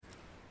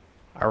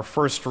Our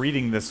first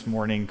reading this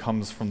morning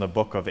comes from the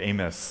book of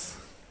Amos,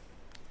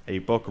 a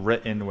book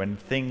written when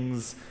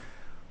things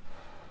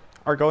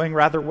are going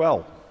rather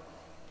well.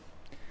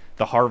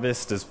 The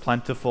harvest is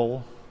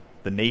plentiful,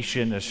 the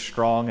nation is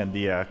strong, and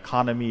the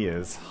economy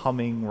is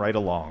humming right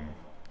along.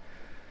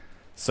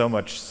 So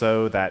much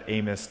so that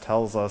Amos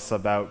tells us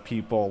about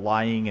people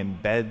lying in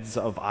beds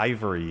of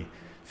ivory,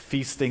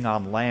 feasting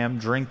on lamb,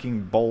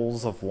 drinking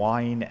bowls of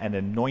wine, and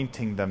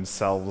anointing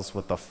themselves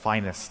with the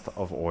finest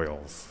of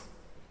oils.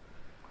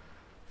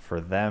 For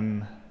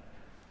them,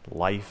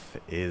 life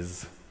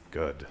is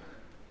good.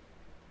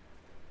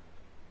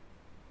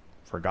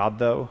 For God,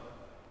 though,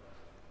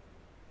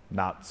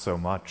 not so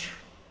much.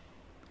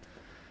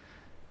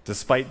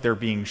 Despite their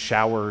being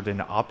showered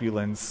in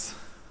opulence,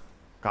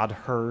 God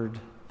heard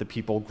the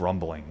people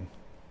grumbling.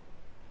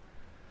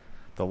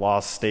 The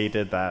law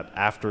stated that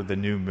after the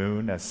new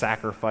moon, a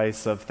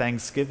sacrifice of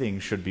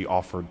thanksgiving should be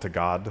offered to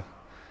God,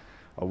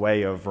 a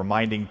way of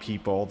reminding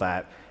people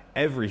that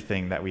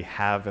everything that we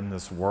have in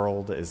this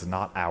world is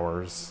not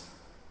ours,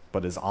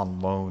 but is on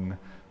loan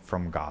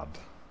from God.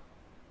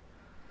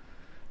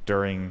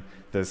 During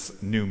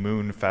this new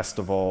moon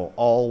festival,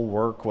 all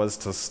work was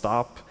to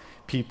stop.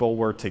 People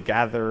were to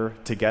gather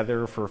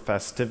together for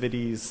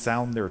festivities,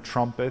 sound their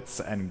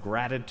trumpets, and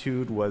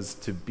gratitude was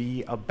to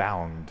be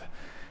abound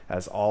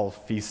as all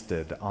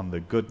feasted on the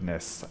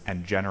goodness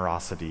and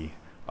generosity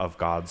of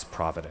God's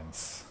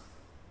providence.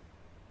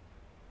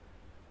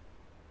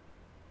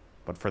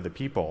 But for the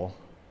people,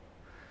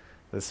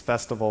 this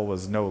festival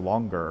was no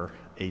longer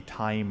a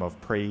time of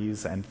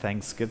praise and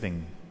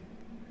thanksgiving.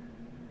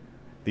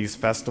 These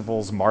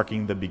festivals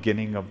marking the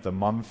beginning of the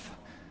month,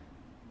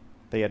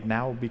 they had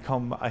now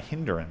become a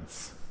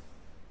hindrance.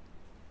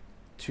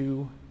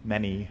 Too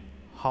many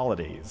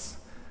holidays,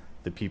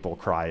 the people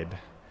cried,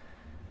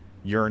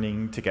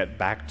 yearning to get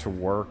back to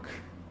work,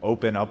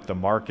 open up the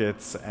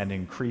markets, and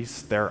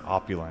increase their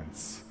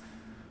opulence.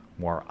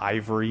 More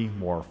ivory,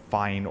 more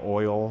fine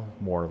oil,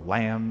 more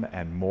lamb,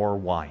 and more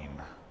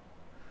wine.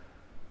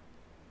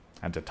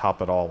 And to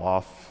top it all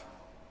off,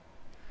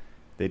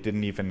 they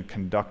didn't even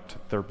conduct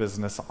their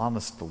business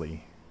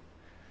honestly,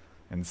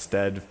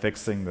 instead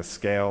fixing the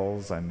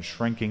scales and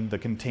shrinking the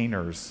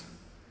containers,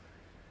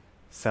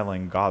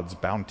 selling God's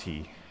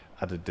bounty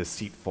at a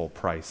deceitful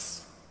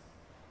price.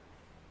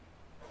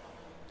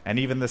 And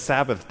even the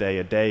Sabbath day,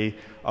 a day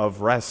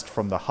of rest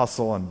from the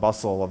hustle and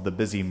bustle of the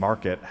busy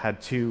market,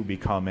 had too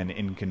become an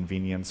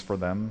inconvenience for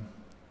them.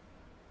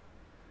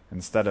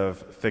 Instead of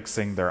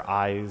fixing their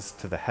eyes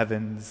to the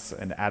heavens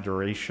in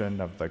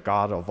adoration of the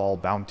God of all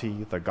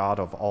bounty, the God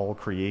of all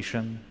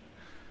creation,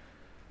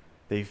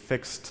 they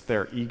fixed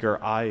their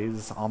eager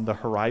eyes on the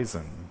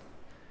horizon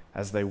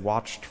as they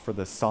watched for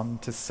the sun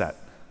to set,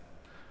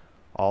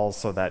 all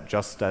so that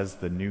just as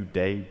the new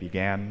day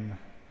began,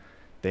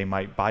 they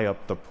might buy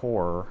up the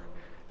poor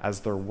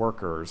as their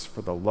workers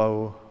for the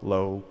low,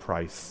 low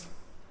price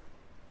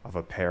of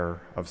a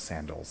pair of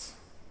sandals.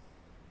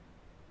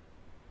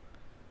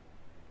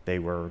 They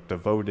were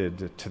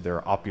devoted to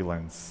their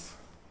opulence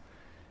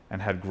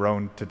and had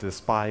grown to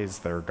despise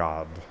their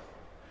God,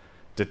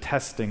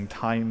 detesting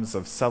times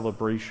of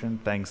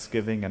celebration,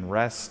 thanksgiving, and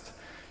rest,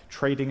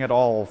 trading it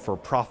all for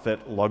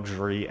profit,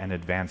 luxury, and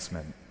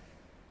advancement,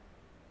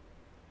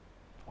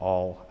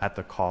 all at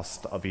the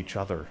cost of each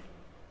other,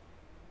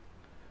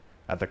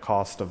 at the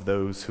cost of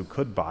those who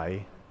could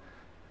buy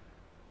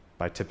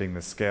by tipping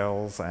the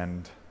scales,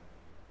 and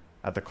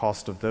at the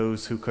cost of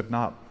those who could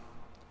not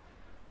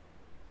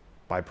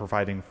by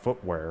providing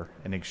footwear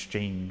in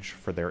exchange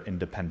for their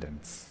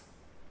independence.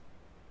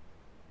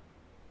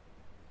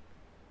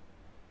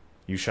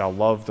 You shall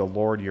love the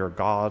Lord your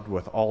God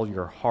with all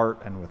your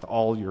heart and with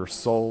all your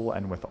soul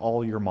and with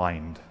all your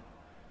mind.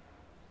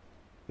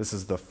 This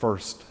is the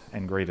first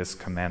and greatest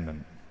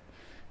commandment,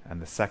 and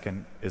the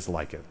second is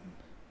like it.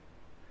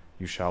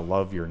 You shall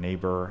love your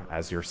neighbor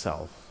as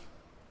yourself.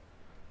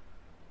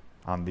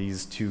 On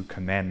these two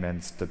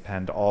commandments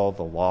depend all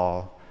the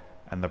law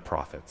and the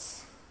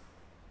prophets.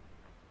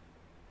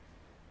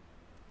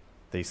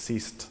 They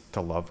ceased to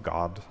love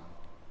God.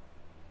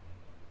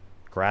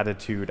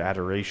 Gratitude,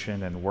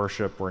 adoration, and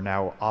worship were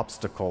now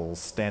obstacles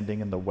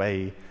standing in the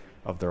way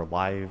of their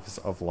lives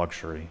of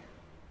luxury.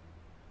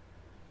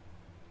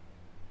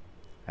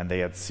 And they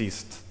had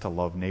ceased to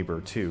love neighbor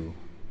too,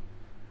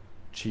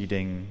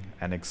 cheating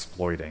and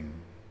exploiting.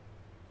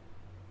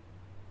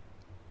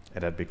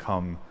 It had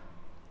become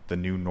the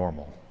new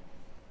normal.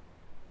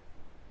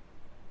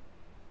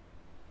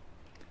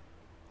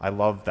 I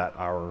love that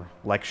our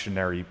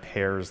lectionary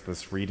pairs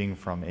this reading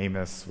from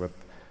Amos with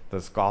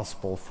this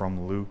gospel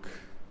from Luke,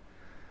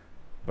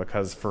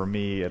 because for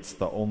me, it's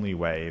the only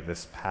way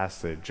this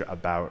passage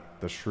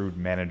about the shrewd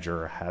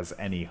manager has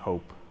any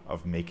hope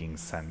of making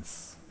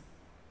sense.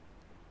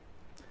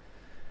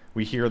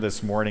 We hear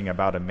this morning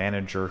about a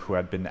manager who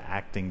had been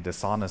acting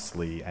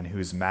dishonestly and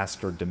whose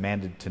master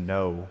demanded to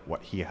know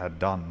what he had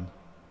done.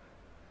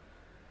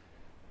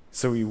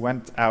 So he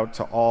went out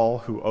to all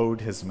who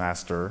owed his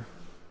master,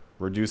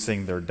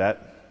 reducing their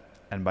debt,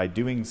 and by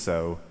doing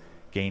so,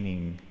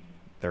 gaining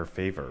their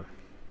favor.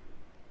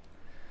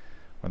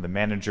 When the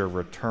manager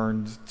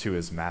returned to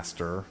his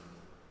master,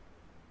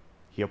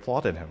 he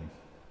applauded him.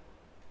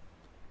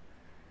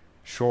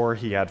 Sure,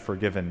 he had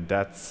forgiven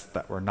debts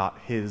that were not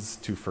his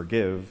to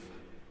forgive,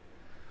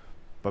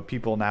 but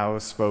people now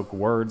spoke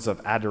words of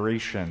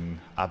adoration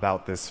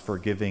about this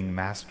forgiving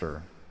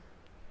master.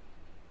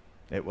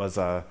 It was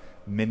a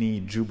mini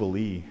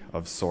jubilee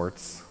of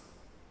sorts,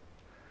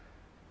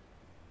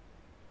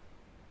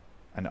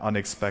 an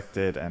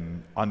unexpected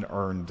and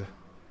unearned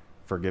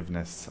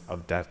forgiveness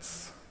of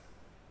debts.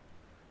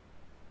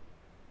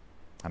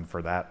 And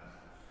for that,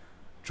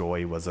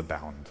 joy was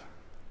abound.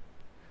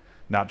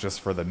 Not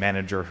just for the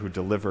manager who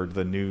delivered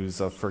the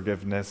news of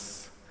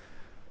forgiveness,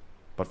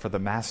 but for the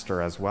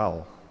master as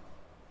well,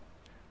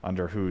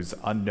 under whose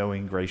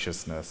unknowing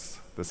graciousness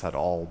this had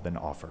all been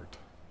offered.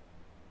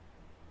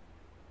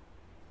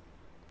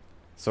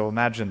 So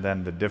imagine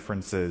then the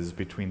differences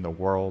between the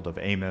world of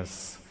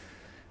Amos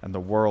and the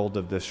world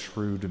of this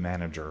shrewd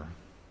manager.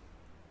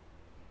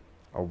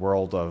 A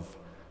world of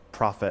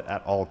profit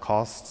at all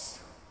costs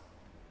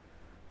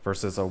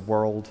versus a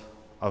world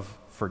of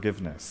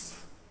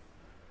forgiveness,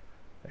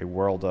 a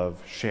world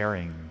of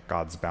sharing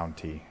God's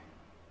bounty,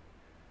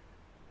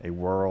 a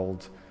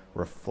world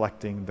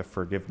reflecting the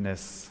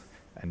forgiveness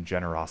and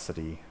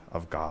generosity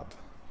of God,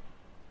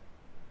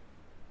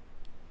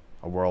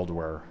 a world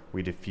where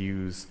we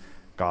diffuse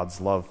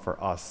God's love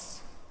for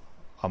us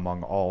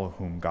among all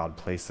whom God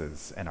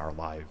places in our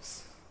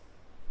lives.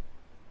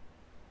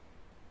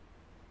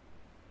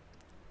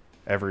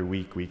 Every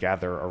week we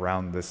gather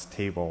around this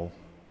table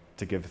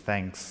to give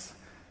thanks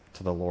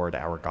to the Lord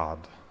our God.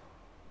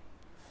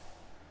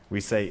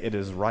 We say it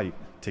is right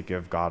to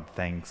give God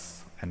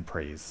thanks and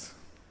praise.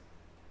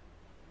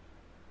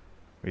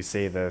 We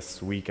say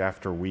this week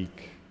after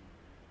week,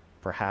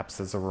 perhaps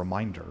as a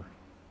reminder.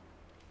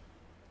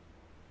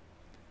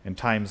 In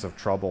times of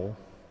trouble,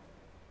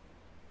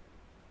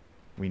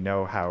 we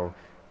know how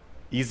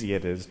easy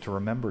it is to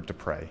remember to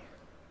pray,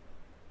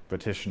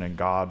 petitioning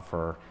God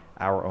for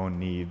our own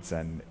needs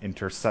and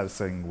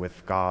intercessing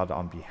with God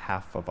on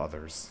behalf of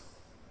others.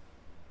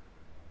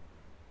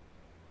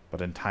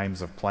 But in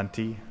times of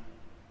plenty,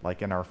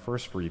 like in our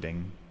first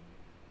reading,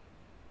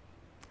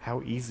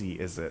 how easy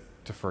is it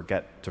to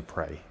forget to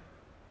pray?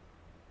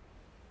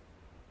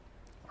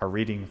 Our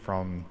reading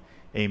from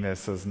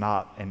Amos is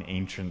not an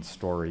ancient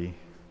story,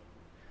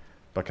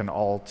 but can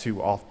all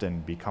too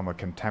often become a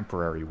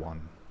contemporary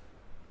one,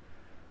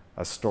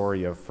 a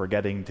story of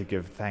forgetting to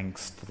give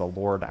thanks to the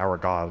Lord our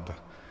God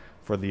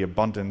for the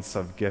abundance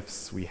of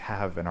gifts we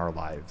have in our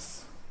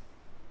lives.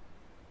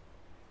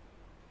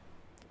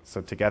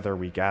 So together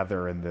we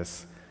gather in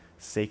this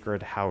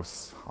sacred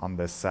house on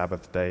this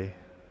Sabbath day,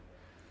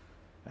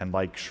 and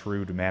like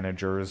shrewd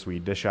managers, we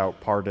dish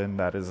out pardon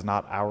that is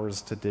not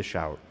ours to dish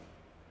out,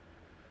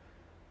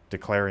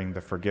 declaring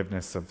the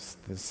forgiveness of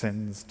the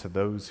sins to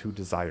those who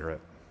desire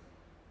it.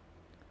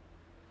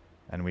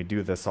 And we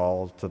do this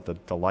all to the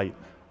delight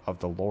of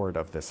the Lord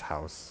of this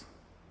house,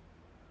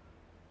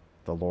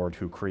 the Lord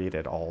who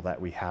created all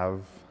that we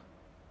have,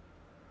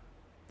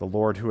 the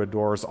Lord who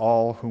adores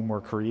all whom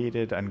were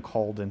created and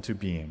called into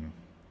being,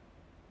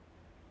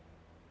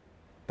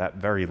 that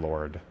very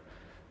Lord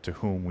to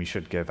whom we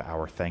should give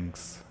our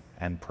thanks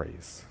and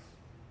praise.